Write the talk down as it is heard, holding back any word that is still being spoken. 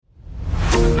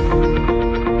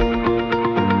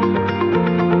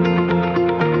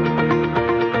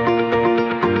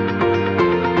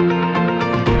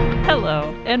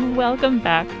welcome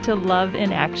back to Love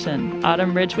in Action,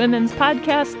 Autumn Ridge Women's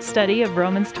podcast study of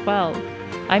Romans 12.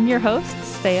 I'm your host,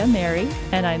 Svea Mary,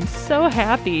 and I'm so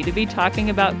happy to be talking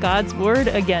about God's Word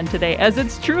again today, as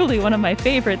it's truly one of my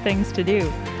favorite things to do.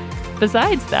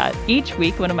 Besides that, each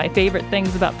week one of my favorite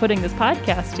things about putting this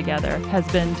podcast together has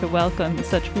been to welcome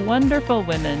such wonderful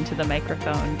women to the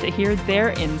microphone to hear their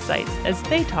insights as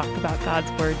they talk about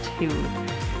God's Word too.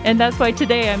 And that's why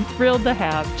today I'm thrilled to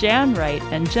have Jan Wright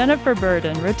and Jennifer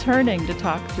Burden returning to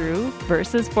talk through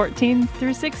verses 14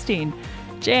 through 16.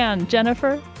 Jan,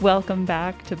 Jennifer, welcome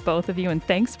back to both of you, and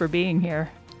thanks for being here.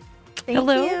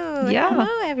 Hello.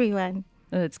 Hello, everyone.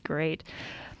 That's great.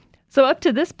 So up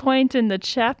to this point in the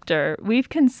chapter, we've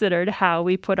considered how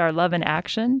we put our love in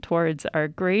action towards our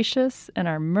gracious and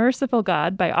our merciful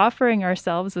God by offering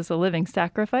ourselves as a living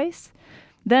sacrifice.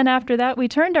 Then after that, we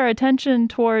turned our attention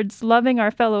towards loving our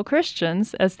fellow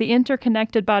Christians as the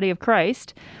interconnected body of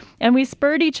Christ, and we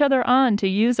spurred each other on to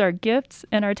use our gifts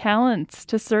and our talents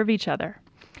to serve each other.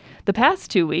 The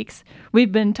past 2 weeks,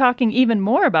 we've been talking even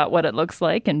more about what it looks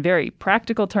like in very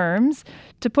practical terms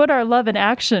to put our love in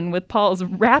action with Paul's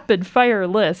rapid-fire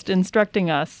list instructing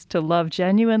us to love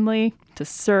genuinely, to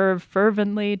serve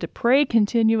fervently, to pray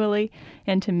continually,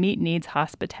 and to meet needs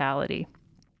hospitality.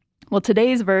 Well,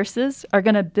 today's verses are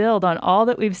going to build on all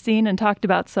that we've seen and talked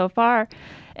about so far,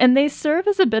 and they serve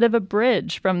as a bit of a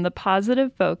bridge from the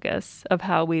positive focus of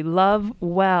how we love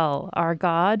well our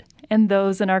God and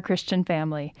those in our Christian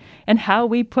family, and how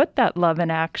we put that love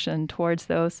in action towards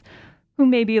those who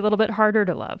may be a little bit harder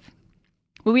to love.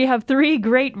 Well, we have 3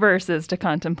 great verses to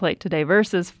contemplate today,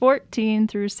 verses 14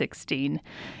 through 16.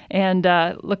 And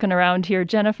looking around here,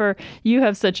 Jennifer, you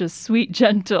have such a sweet,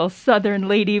 gentle Southern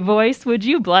lady voice. Would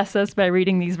you bless us by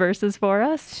reading these verses for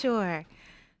us? Sure.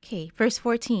 Okay, verse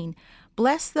 14.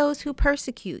 Bless those who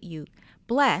persecute you.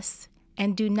 Bless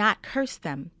and do not curse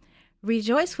them.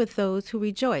 Rejoice with those who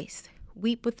rejoice.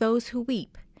 Weep with those who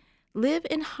weep. Live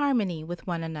in harmony with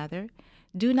one another.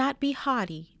 Do not be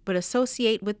haughty, but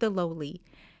associate with the lowly.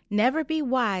 Never be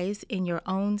wise in your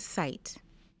own sight.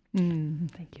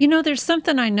 Thank you. You know, there's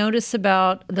something I notice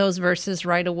about those verses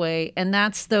right away, and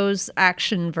that's those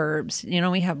action verbs. You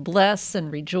know, we have bless and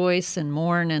rejoice and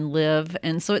mourn and live.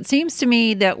 And so it seems to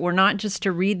me that we're not just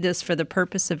to read this for the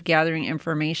purpose of gathering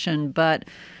information, but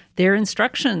they're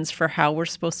instructions for how we're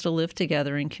supposed to live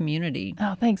together in community.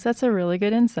 Oh, thanks. That's a really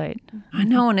good insight. I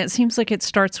know, and it seems like it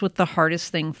starts with the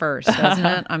hardest thing first, doesn't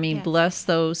it? I mean, Yes. Bless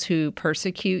those who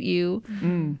persecute you.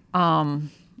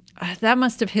 That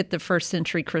must have hit the first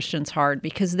century Christians hard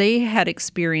because they had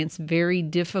experienced very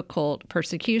difficult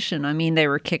persecution. I mean, they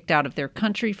were kicked out of their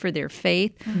country for their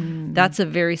faith. That's a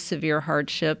very severe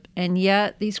hardship. And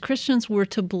yet these Christians were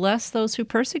to bless those who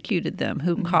persecuted them,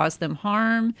 who caused them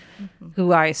harm,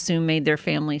 who I assume made their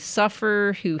families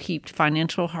suffer, who heaped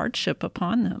financial hardship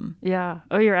upon them. Yeah.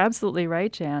 Oh, you're absolutely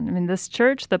right, Jan. I mean, this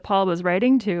church that Paul was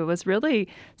writing to was really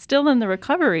still in the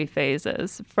recovery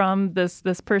phases from this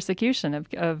persecution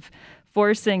of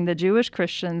forcing the Jewish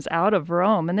Christians out of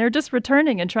Rome. And they're just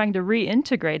returning and trying to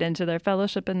reintegrate into their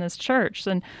fellowship in this church.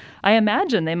 And I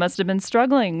imagine they must have been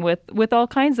struggling with all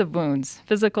kinds of wounds,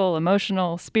 physical,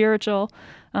 emotional, spiritual,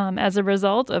 as a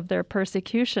result of their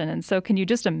persecution. And so can you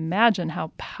just imagine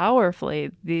how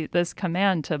powerfully this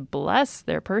command to bless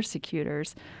their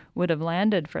persecutors would have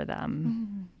landed for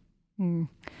them?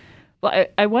 Well,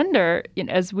 I wonder,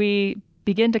 as we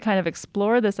begin to kind of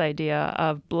explore this idea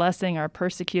of blessing our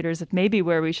persecutors, if maybe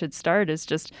where we should start is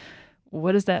just,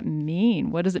 what does that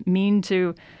mean? What does it mean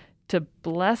to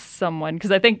bless someone?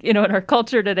 Because I think, in our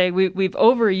culture today, we've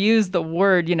overused the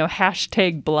word,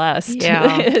 hashtag blessed.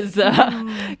 Yeah. is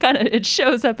kind of, it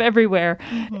shows up everywhere.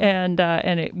 And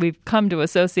we've come to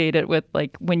associate it with,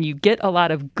 like, when you get a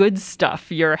lot of good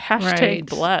stuff, you're hashtag Right.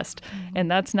 blessed.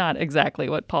 And that's not exactly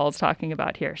what Paul's talking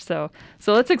about here. So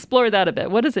let's explore that a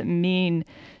bit. What does it mean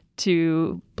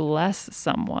to bless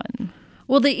someone?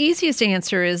 Well, the easiest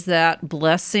answer is that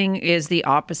blessing is the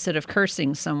opposite of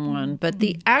cursing someone, but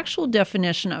the actual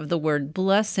definition of the word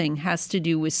blessing has to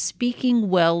do with speaking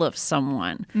well of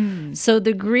someone. So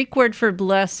the Greek word for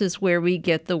bless is where we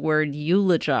get the word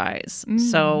eulogize.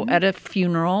 So at a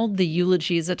funeral, the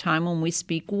eulogy is a time when we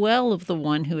speak well of the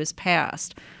one who has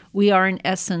passed. We are, in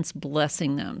essence,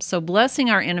 blessing them. So blessing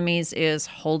our enemies is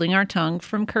holding our tongue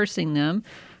from cursing them,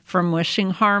 from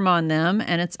wishing harm on them,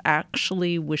 and it's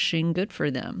actually wishing good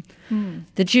for them.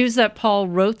 The Jews that Paul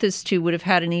wrote this to would have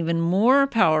had an even more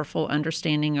powerful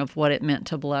understanding of what it meant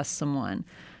to bless someone.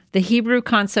 The Hebrew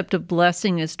concept of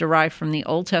blessing is derived from the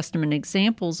Old Testament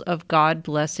examples of God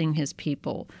blessing his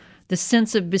people, the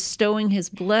sense of bestowing his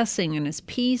blessing and his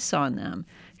peace on them.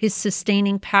 his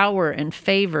sustaining power and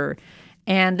favor.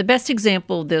 And the best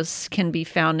example of this can be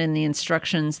found in the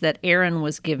instructions that Aaron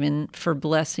was given for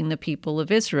blessing the people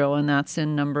of Israel, and that's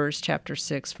in Numbers chapter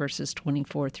 6, verses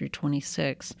 24 through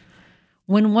 26.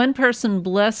 When one person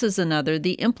blesses another,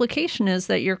 the implication is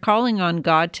that you're calling on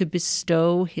God to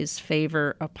bestow his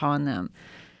favor upon them.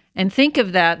 And think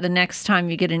of that the next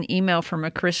time you get an email from a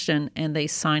Christian and they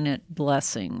sign it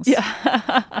blessings.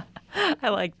 Yeah. I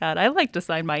like that. I like to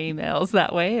sign my emails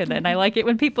that way, and I like it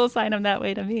when people sign them that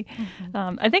way to me.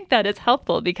 I think that it's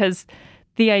helpful because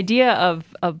the idea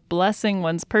of blessing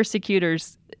one's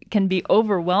persecutors can be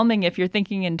overwhelming if you're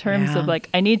thinking in terms of like,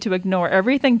 I need to ignore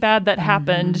everything bad that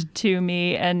happened to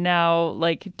me and now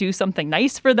like do something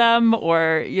nice for them,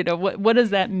 or, you know, what does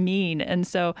that mean? And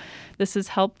so this is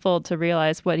helpful to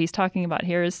realize what he's talking about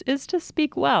here is to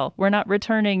speak well. We're not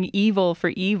returning evil for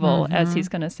evil, as he's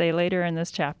going to say later in this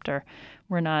chapter.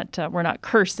 We're not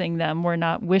cursing them. We're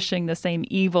not wishing the same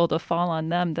evil to fall on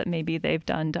them that maybe they've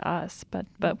done to us.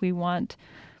 But we want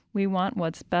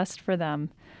what's best for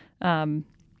them.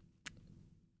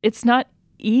 It's not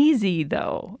easy,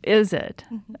 though, is it?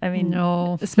 I mean,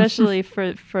 no. Especially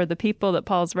for the people that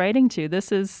Paul's writing to.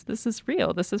 This is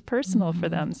real. This is personal for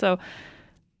them. So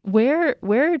where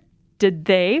do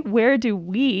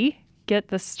we get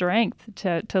the strength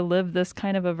to live this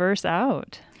kind of a verse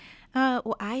out?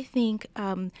 Well, I think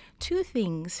two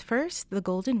things. First, the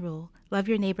golden rule: love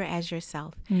your neighbor as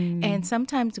yourself. And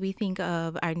sometimes we think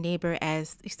of our neighbor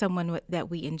as someone that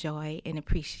we enjoy and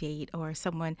appreciate, or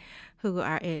someone who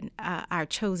are in our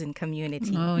chosen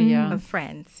community of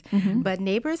friends. But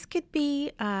neighbors could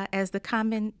be, as the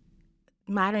common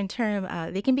modern term,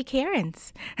 they can be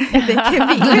Karens. They can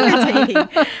be irritating.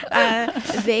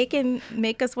 They can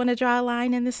make us want to draw a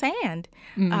line in the sand.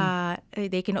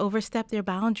 They can overstep their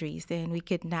boundaries, and we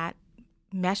could not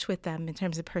mesh with them in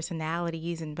terms of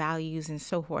personalities and values and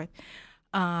so forth.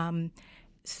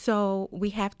 So we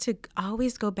have to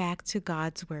always go back to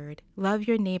God's word. Love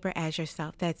your neighbor as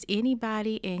yourself. That's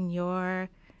anybody in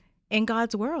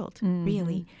God's world,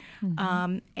 really.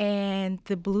 And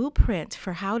the blueprint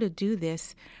for how to do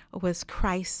this was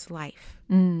Christ's life.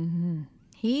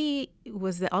 He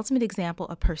was the ultimate example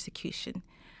of persecution.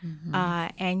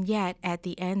 And yet, at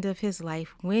the end of his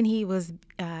life, when he was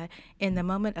in the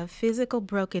moment of physical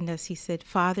brokenness, he said,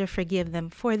 "Father, forgive them,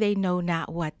 for they know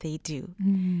not what they do."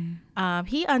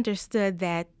 He understood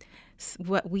that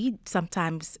what we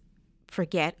sometimes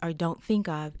forget or don't think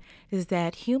of is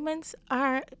that humans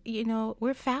are,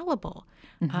 we're fallible.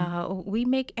 We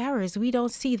make errors. We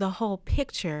don't see the whole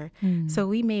picture. So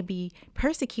we may be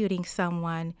persecuting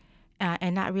someone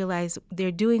and not realize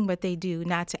they're doing what they do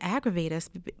not to aggravate us,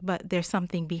 but there's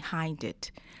something behind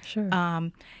it. Sure.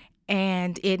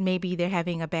 And it may be they're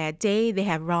having a bad day. They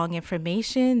have wrong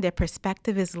information. Their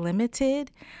perspective is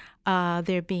limited.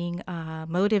 They're being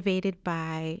motivated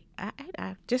by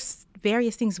just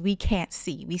various things we can't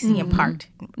see. We see in part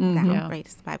now, right,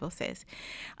 as the Bible says.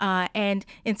 And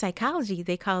in psychology,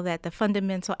 they call that the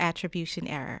fundamental attribution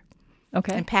error.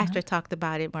 Okay. And Pastor talked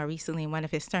about it more recently in one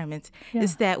of his sermons,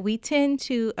 is that we tend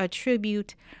to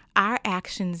attribute our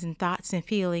actions and thoughts and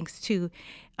feelings to,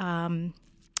 when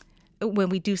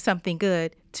we do something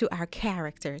good, to our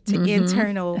character, to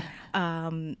internal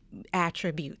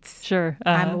attributes. Sure.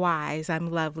 I'm wise,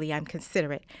 I'm lovely, I'm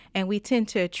considerate. And we tend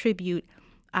to attribute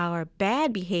our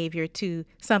bad behavior to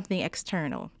something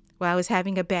external. Well, I was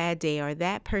having a bad day, or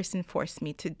that person forced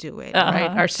me to do it.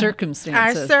 Right, our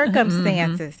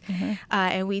circumstances.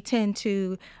 And we tend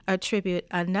to attribute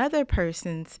another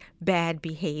person's bad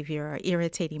behavior or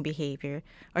irritating behavior,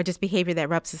 or just behavior that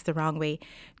rubs us the wrong way,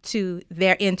 to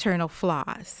their internal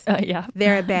flaws.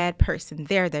 They're a bad person.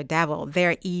 They're the devil.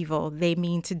 They're evil. They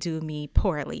mean to do me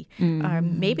poorly. Or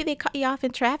maybe they cut you off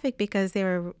in traffic because they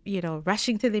were,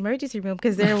 rushing to the emergency room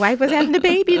because their wife was having a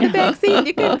baby in the back seat.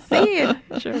 You couldn't see it.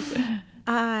 Sure.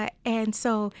 And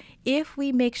so if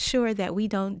we make sure that we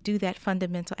don't do that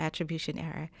fundamental attribution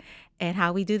error, and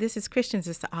how we do this as Christians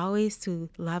is to always to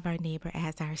love our neighbor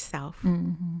as ourselves.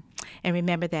 And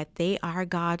remember that they are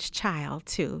God's child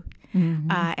too.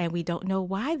 And we don't know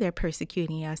why they're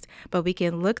persecuting us, but we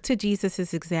can look to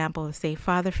Jesus' example and say,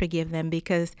 "Father, forgive them,"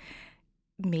 because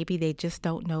maybe they just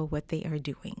don't know what they are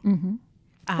doing.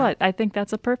 But I think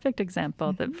that's a perfect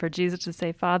example that for Jesus to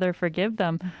say, "Father, forgive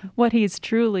them," what he's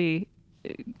truly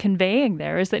conveying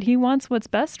there is that he wants what's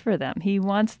best for them. He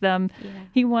wants them,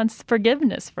 he wants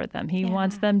forgiveness for them. He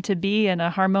wants them to be in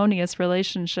a harmonious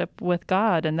relationship with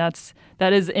God. And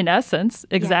that is in essence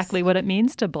exactly what it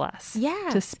means to bless.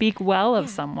 To speak well of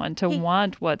someone, to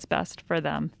want what's best for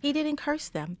them. He didn't curse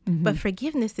them, but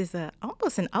forgiveness is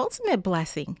almost an ultimate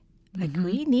blessing. Like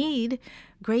we need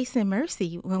grace and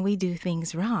mercy when we do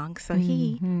things wrong. So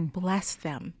he blessed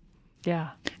them.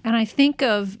 Yeah. And I think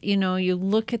of, you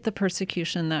look at the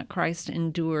persecution that Christ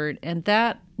endured, and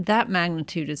that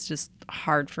magnitude is just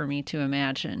hard for me to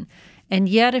imagine. And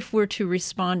yet, if we're to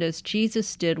respond as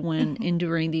Jesus did when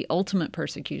enduring the ultimate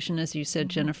persecution, as you said,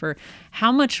 Jennifer,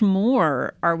 how much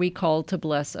more are we called to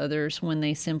bless others when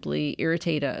they simply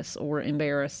irritate us or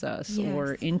embarrass us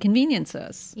or inconvenience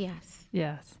us? Yes.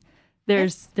 Yes.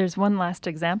 There's one last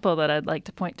example that I'd like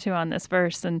to point to on this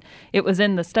verse, and it was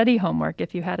in the study homework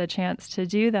if you had a chance to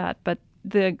do that. But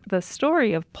the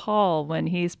story of Paul when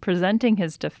he's presenting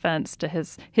his defense to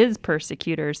his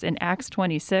persecutors in Acts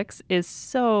 26 is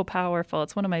so powerful.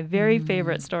 It's one of my very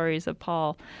favorite stories of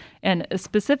Paul, and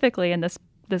specifically in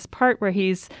this part where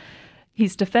he's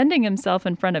defending himself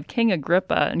in front of King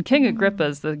Agrippa, and King Agrippa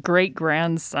is the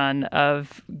great-grandson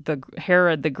of the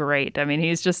Herod the Great. I mean,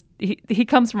 he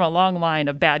comes from a long line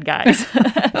of bad guys.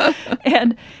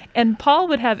 and Paul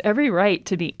would have every right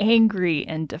to be angry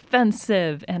and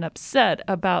defensive and upset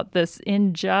about this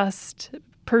unjust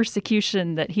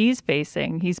persecution that he's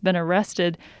facing. He's been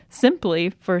arrested simply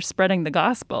for spreading the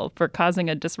gospel, for causing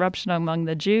a disruption among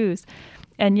the Jews.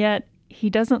 And yet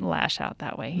he doesn't lash out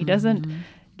that way. He doesn't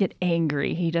get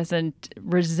angry. He doesn't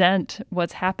resent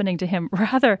what's happening to him.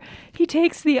 Rather, he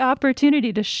takes the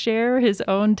opportunity to share his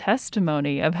own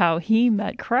testimony of how he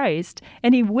met Christ,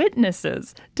 and he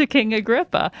witnesses to King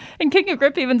Agrippa. And King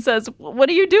Agrippa even says, "What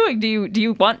are you doing? Do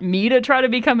you want me to try to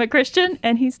become a Christian?"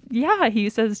 And he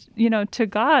says, to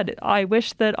God, "I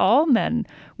wish that all men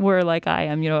were like I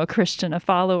am, a Christian, a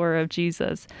follower of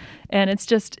Jesus." And it's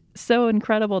just so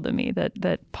incredible to me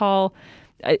that Paul,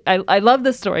 I love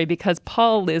this story because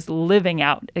Paul is living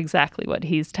out exactly what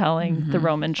he's telling the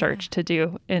Roman church to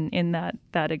do in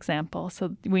that example.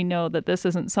 So we know that this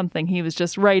isn't something he was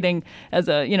just writing as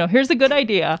a, here's a good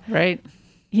idea. Right.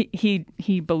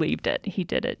 He believed it. He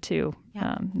did it too.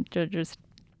 Yeah. They're just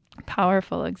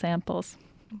powerful examples.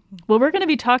 Well, we're going to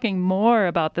be talking more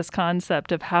about this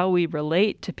concept of how we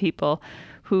relate to people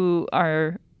who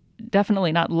are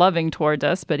definitely not loving towards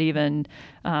us, but even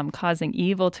causing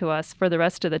evil to us for the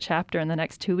rest of the chapter. In the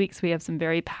next 2 weeks, we have some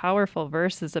very powerful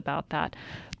verses about that.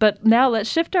 But now let's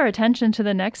shift our attention to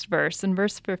the next verse, in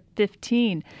verse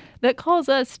 15, that calls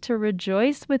us to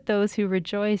rejoice with those who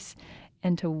rejoice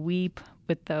and to weep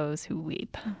with those who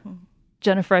weep.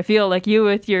 Jennifer, I feel like you,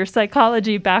 with your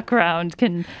psychology background,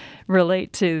 can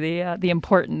relate to the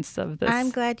importance of this. I'm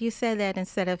glad you said that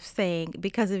instead of saying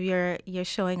because of your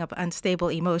showing up unstable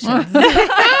emotions.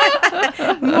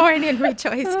 Mourn and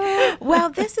rejoice. Well,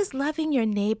 this is loving your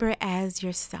neighbor as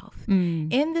yourself.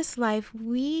 In this life,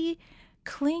 we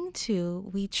cling to,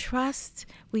 we trust,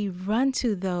 we run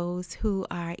to those who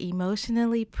are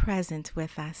emotionally present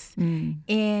with us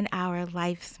in our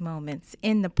life's moments,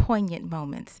 in the poignant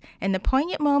moments. And the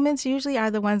poignant moments usually are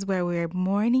the ones where we're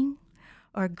mourning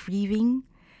or grieving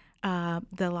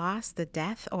the loss, the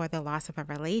death, or the loss of a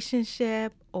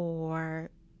relationship, or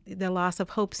the loss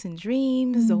of hopes and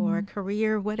dreams, or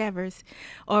career, whatever's,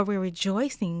 or we're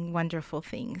rejoicing wonderful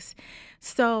things.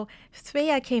 So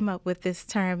Svea came up with this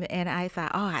term, and I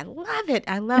thought, I love it.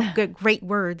 I love great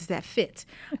words that fit.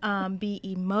 Be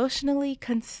emotionally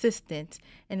consistent,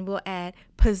 and we'll add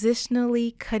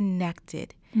positionally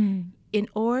connected. In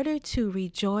order to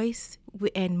rejoice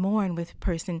and mourn with a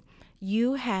person,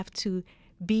 you have to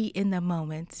be in the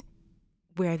moment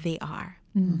where they are.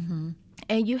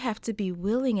 And you have to be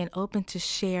willing and open to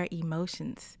share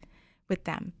emotions with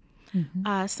them.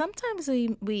 Sometimes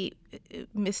we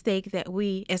mistake that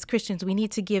we, as Christians, we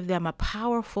need to give them a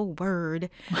powerful word.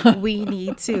 We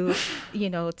need to,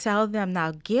 tell them,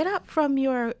 now get up from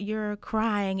your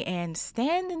crying and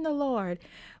stand in the Lord.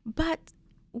 But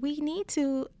we need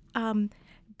to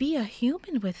be a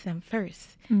human with them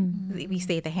first. We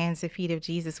say the hands and feet of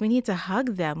Jesus. We need to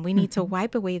hug them. We need to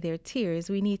wipe away their tears.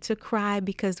 We need to cry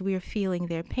because we're feeling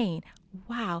their pain.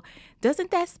 Wow.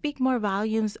 Doesn't that speak more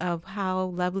volumes of how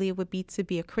lovely it would be to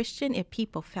be a Christian if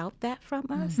people felt that from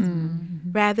us,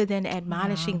 rather than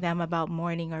admonishing them about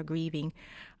mourning or grieving?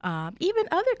 Even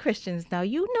other Christians now,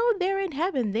 they're in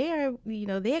heaven. They are,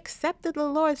 they accepted the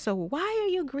Lord. So why are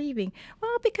you grieving?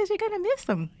 Well, because you're going to miss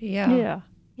them. Yeah.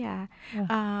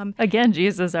 Again,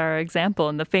 Jesus, our example,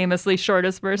 in the famously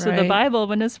shortest verse of the Bible,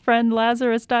 when his friend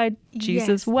Lazarus died,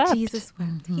 Jesus wept. Jesus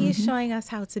wept. He is showing us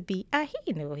how to be.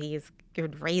 He knew he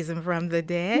could raise him from the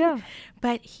dead,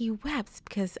 but he wept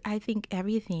because I think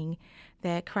everything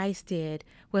that Christ did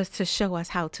was to show us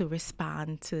how to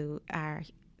respond to our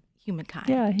humankind.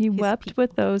 Yeah, he wept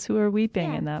with those who were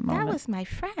weeping in that moment. That was my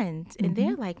friend, and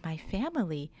they're like my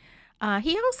family.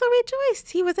 he also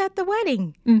rejoiced. He was at the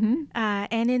wedding Mm-hmm.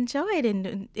 and enjoyed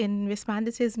and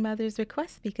responded to his mother's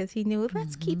request because he knew,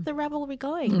 let's keep the revelry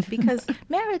going because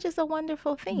marriage is a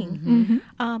wonderful thing.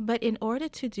 Mm-hmm. But in order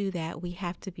to do that, we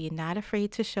have to be not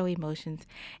afraid to show emotions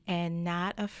and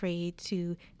not afraid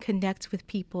to connect with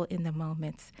people in the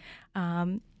moments.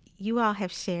 You all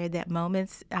have shared that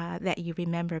moments that you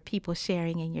remember people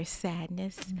sharing in your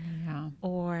sadness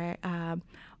or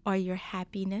your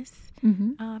happiness.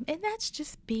 Mm-hmm. And that's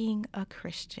just being a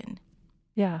Christian.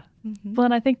 Yeah. Well,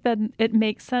 and I think that it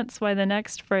makes sense why the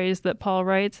next phrase that Paul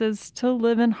writes is to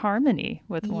live in harmony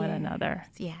with one another.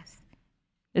 Yes.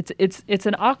 It's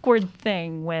an awkward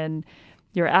thing when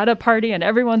you're at a party and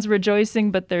everyone's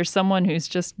rejoicing, but there's someone who's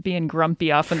just being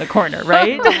grumpy off in the corner,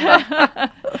 right?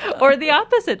 Or the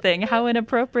opposite thing. How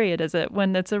inappropriate is it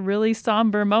when it's a really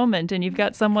somber moment and you've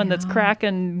got someone that's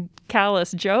cracking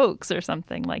callous jokes or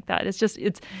something like that? It's just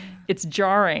it's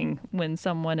jarring when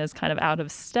someone is kind of out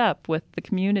of step with the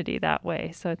community that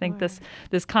way. So I think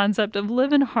this concept of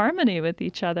live in harmony with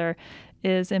each other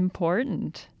is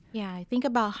important. Yeah, I think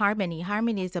about harmony.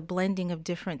 Harmony is a blending of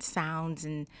different sounds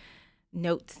and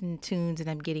notes and tunes, and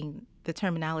I'm getting the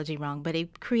terminology wrong, but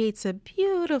it creates a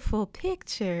beautiful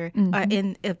picture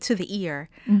to the ear,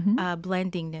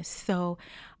 blendingness. So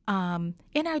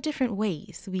in our different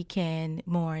ways, we can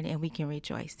mourn and we can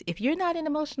rejoice. If you're not an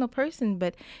emotional person,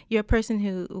 but you're a person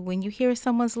who, when you hear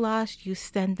someone's loss, you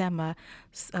send them a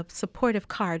supportive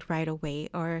card right away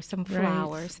or some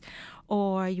flowers.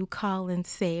 Or you call and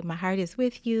say, my heart is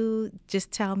with you.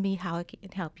 Just tell me how it can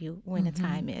help you when the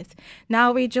time is.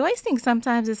 Now, rejoicing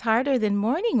sometimes is harder than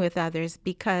mourning with others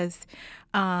because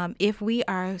if we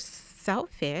are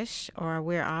selfish or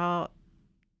we're all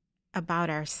about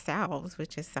ourselves,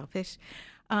 which is selfish,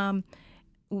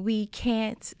 we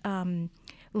can't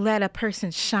let a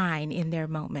person shine in their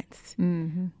moments.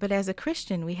 But as a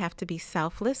Christian, we have to be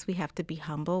selfless. We have to be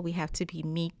humble. We have to be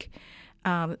meek.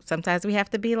 Sometimes we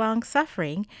have to be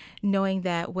long-suffering, knowing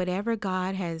that whatever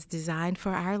God has designed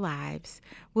for our lives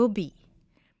will be,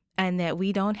 and that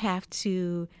we don't have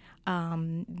to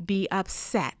be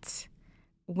upset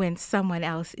when someone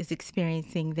else is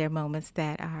experiencing their moments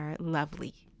that are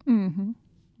lovely. And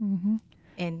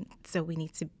so we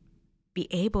need to be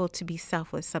able to be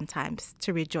selfless sometimes,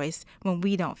 to rejoice when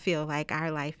we don't feel like our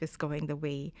life is going the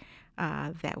way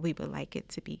that we would like it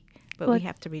to be. But we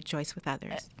have to rejoice with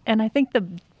others. And I think the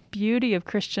beauty of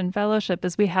Christian fellowship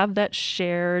is we have that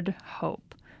shared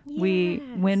hope.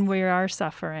 When we are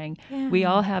suffering, we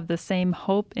all have the same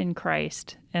hope in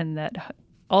Christ, and that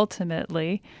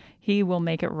ultimately He will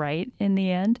make it right in the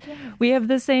end. We have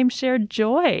the same shared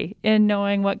joy in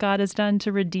knowing what God has done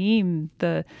to redeem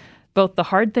both the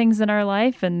hard things in our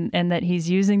life and that He's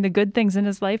using the good things in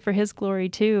His life for His glory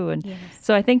too. And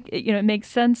so I think it makes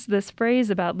sense, this phrase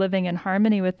about living in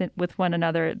harmony with one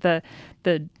another.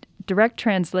 The direct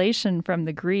translation from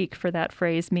the Greek for that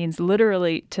phrase means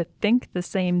literally to think the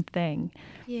same thing.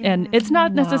 And it's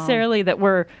not necessarily that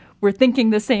we're thinking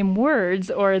the same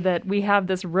words or that we have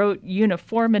this rote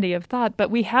uniformity of thought, but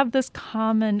we have this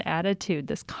common attitude,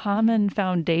 this common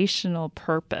foundational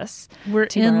purpose. We're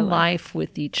in life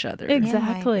with each other.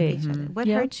 Exactly. What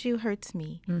hurts you hurts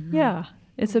me. Yeah.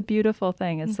 It's a beautiful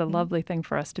thing. It's a lovely thing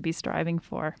for us to be striving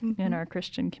for in our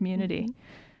Christian community.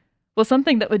 Well,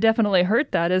 something that would definitely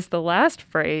hurt that is the last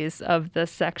phrase of this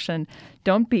section.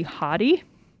 Don't be haughty.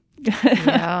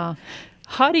 Yeah.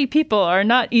 Haughty people are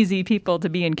not easy people to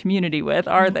be in community with,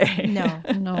 are they?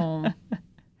 No.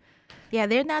 Yeah,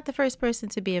 they're not the first person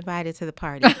to be invited to the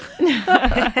party.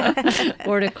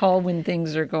 Or to call when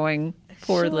things are going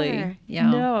poorly. Sure.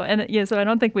 Yeah. No, and so I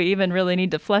don't think we even really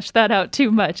need to flesh that out too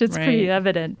much. It's pretty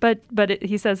evident. But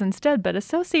he says instead, but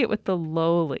associate with the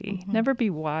lowly. Never be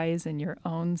wise in your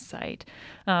own sight.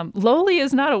 Lowly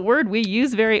is not a word we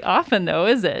use very often, though,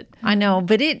 is it? I know,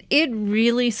 but it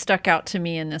really stuck out to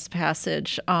me in this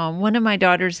passage. One of my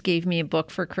daughters gave me a book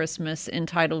for Christmas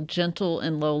entitled Gentle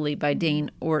and Lowly by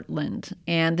Dane Ortland.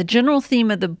 And the general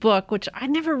theme of the book, which I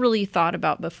never really thought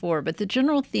about before, but the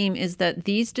general theme is that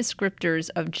these descriptors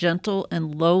of gentle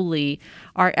and lowly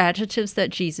are adjectives that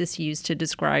Jesus used to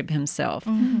describe Himself.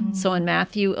 So in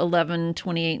Matthew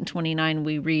 11:28 and 29,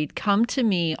 we read, "Come to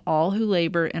me, all who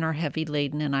labor and are heavy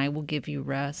laden, and I will give you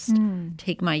rest.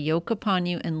 Take my yoke upon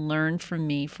you and learn from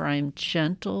me, for I am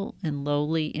gentle and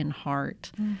lowly in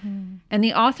heart." And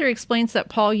the author explains that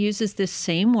Paul uses this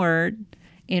same word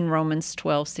in Romans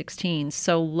 12:16.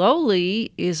 So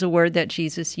lowly is a word that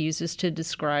Jesus uses to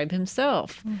describe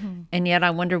Himself. And yet I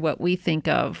wonder what we think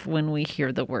of when we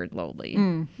hear the word lowly.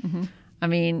 I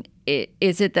mean,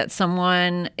 is it that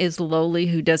someone is lowly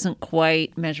who doesn't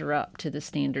quite measure up to the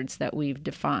standards that we've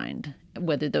defined,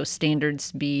 whether those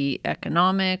standards be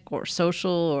economic or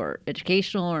social or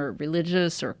educational or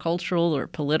religious or cultural or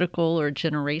political or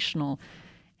generational?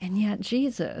 And yet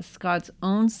Jesus, God's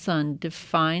own Son,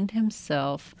 defined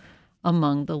himself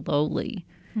among the lowly.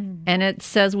 And it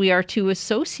says we are to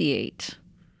associate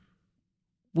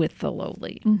with the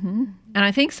lowly. Mm-hmm. And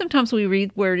I think sometimes we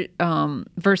read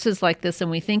verses like this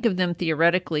and we think of them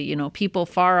theoretically, people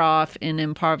far off in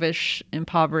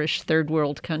impoverished third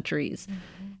world countries.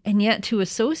 And yet to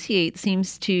associate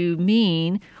seems to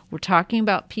mean we're talking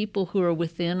about people who are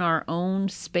within our own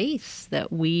space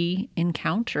that we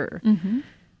encounter. Mm-hmm.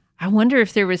 I wonder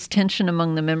if there was tension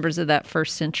among the members of that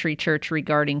first century church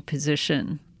regarding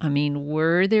position. I mean,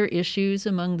 were there issues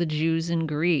among the Jews and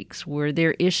Greeks? Were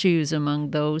there issues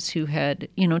among those who had,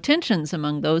 tensions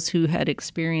among those who had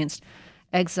experienced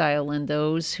exile and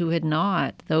those who had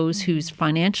not, those whose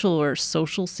financial or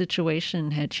social situation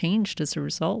had changed as a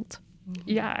result?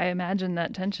 Yeah, I imagine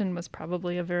that tension was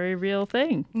probably a very real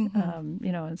thing.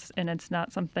 Mm-hmm. And it's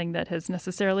not something that has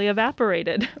necessarily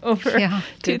evaporated over Yeah,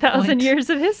 good 2,000 point.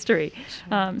 years of history.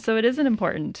 So it is an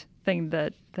important thing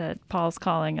that Paul's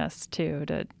calling us to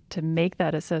make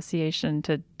that association,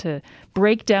 to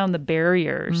break down the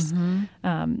barriers.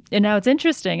 And now it's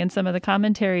interesting in some of the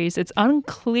commentaries, it's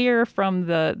unclear from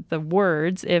the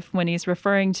words if when he's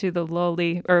referring to the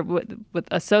lowly or with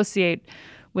associate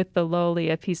with the lowly,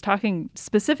 if he's talking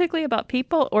specifically about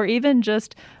people or even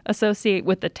just associate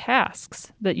with the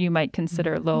tasks that you might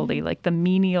consider lowly, like the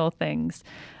menial things.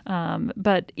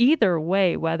 But either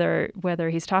way, whether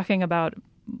he's talking about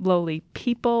lowly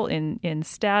people in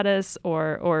status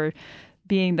or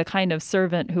being the kind of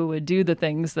servant who would do the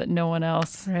things that no one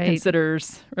else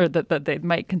considers or that they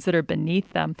might consider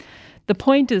beneath them, the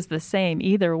point is the same.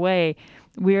 Either way,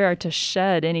 we are to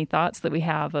shed any thoughts that we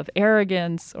have of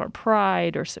arrogance or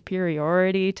pride or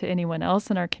superiority to anyone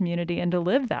else in our community and to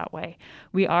live that way.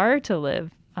 We are to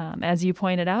live, as you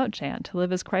pointed out, Jan, to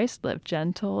live as Christ lived,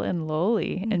 gentle and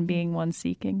lowly and being one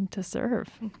seeking to serve.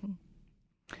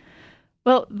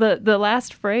 Well, the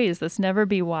last phrase, this never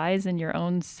be wise in your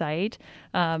own sight,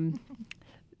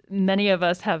 many of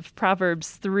us have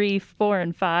Proverbs 3, 4,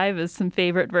 and 5 as some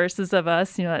favorite verses of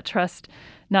us, that trust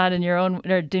not in your own,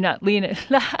 or do not lean it.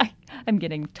 I'm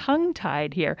getting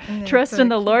tongue-tied here. Trust in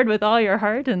the Lord with all your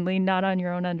heart and lean not on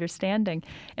your own understanding.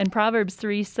 And Proverbs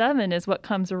 3:7 is what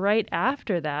comes right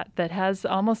after that has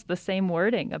almost the same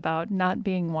wording about not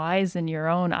being wise in your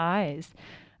own eyes.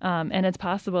 And it's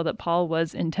possible that Paul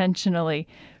was intentionally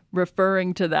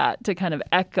referring to that to kind of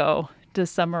echo, to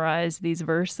summarize these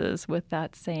verses with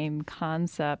that same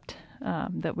concept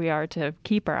that we are to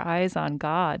keep our eyes on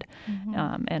God,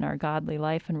 and our godly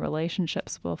life and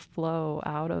relationships will flow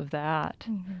out of that.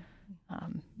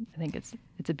 I think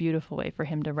it's a beautiful way for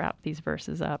him to wrap these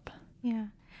verses up. Yeah.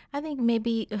 I think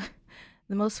maybe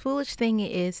the most foolish thing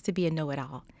is to be a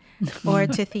know-it-all or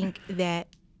to think that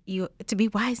to be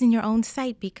wise in your own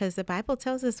sight, because the Bible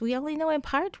tells us we only know in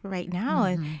part right now,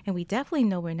 and we definitely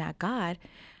know we're not God.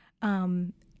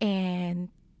 And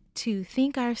to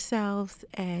think ourselves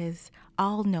as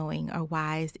all-knowing or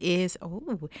wise is,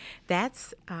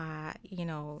 that's,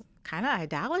 kind of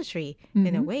idolatry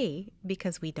in a way,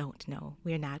 because we don't know.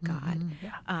 We're not God.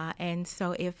 And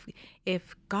so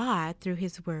if God, through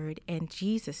his word, and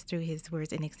Jesus, through his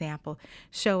words and example,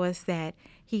 show us that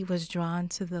he was drawn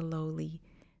to the lowly,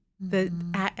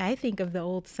 I think of the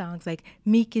old songs like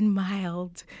meek and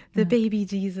mild, the baby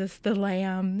Jesus, the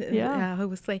lamb who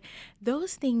was slain.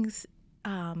 Those things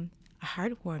are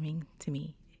heartwarming to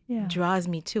me, draws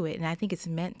me to it. And I think it's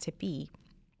meant to be,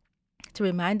 to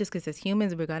remind us, because as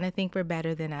humans, we're going to think we're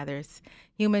better than others.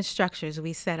 Human structures,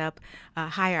 we set up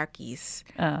hierarchies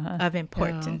of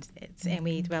importance, and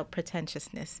we develop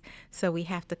pretentiousness. So we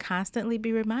have to constantly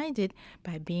be reminded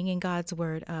by being in God's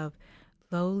word of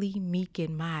lowly, meek,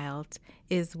 and mild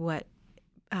is what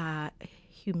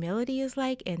humility is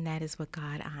like, and that is what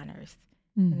God honors.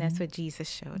 And that's what Jesus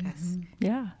showed us.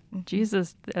 Yeah.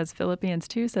 Jesus, as Philippians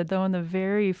 2 said, though in the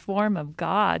very form of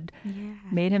God,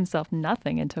 made himself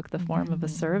nothing and took the form of a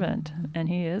servant. And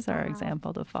he is our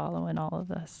example to follow in all of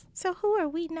this. So who are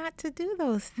we not to do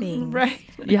those things? Right.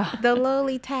 Yeah. The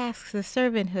lowly tasks, the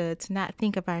servanthood, to not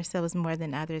think of ourselves more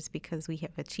than others because we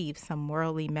have achieved some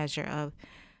worldly measure of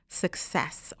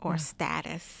success or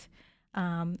status.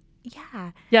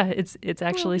 Yeah, it's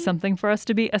actually something for us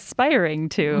to be aspiring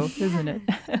to, isn't it?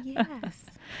 Yes.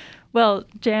 Well,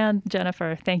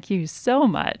 Jennifer, thank you so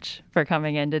much for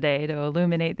coming in today to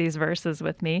illuminate these verses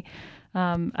with me.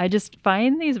 I just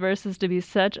find these verses to be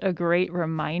such a great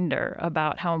reminder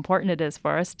about how important it is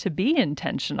for us to be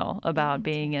intentional about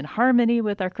being in harmony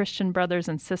with our Christian brothers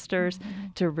and sisters,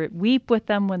 to weep with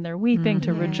them when they're weeping,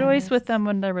 to rejoice with them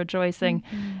when they're rejoicing,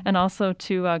 and also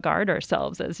to guard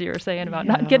ourselves, as you were saying, about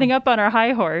not getting up on our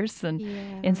high horse, and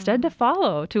instead to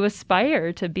follow, to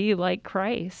aspire to be like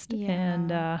Christ,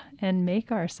 and make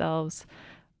ourselves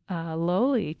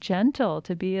lowly, gentle,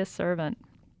 to be a servant.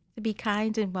 To be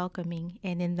kind and welcoming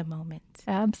and in the moment.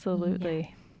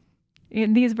 Absolutely.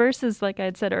 In these verses, like I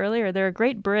had said earlier, they're a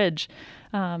great bridge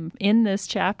in this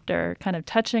chapter, kind of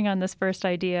touching on this first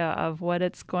idea of what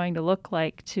it's going to look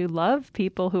like to love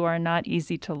people who are not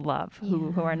easy to love,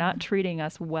 who are not treating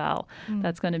us well.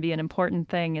 That's going to be an important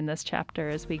thing in this chapter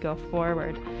as we go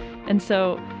forward. And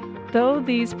so, though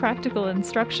these practical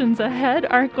instructions ahead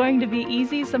aren't going to be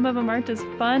easy, some of them aren't as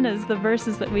fun as the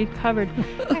verses that we've covered,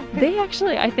 they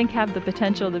actually, I think, have the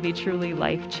potential to be truly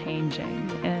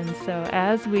life-changing. And so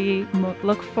as we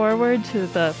look forward to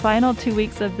the final 2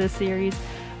 weeks of this series,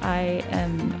 I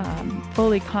am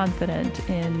fully confident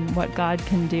in what God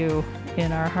can do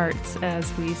in our hearts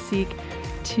as we seek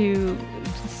to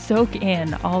soak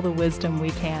in all the wisdom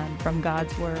we can from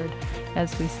God's Word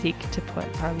as we seek to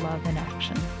put our love in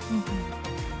action.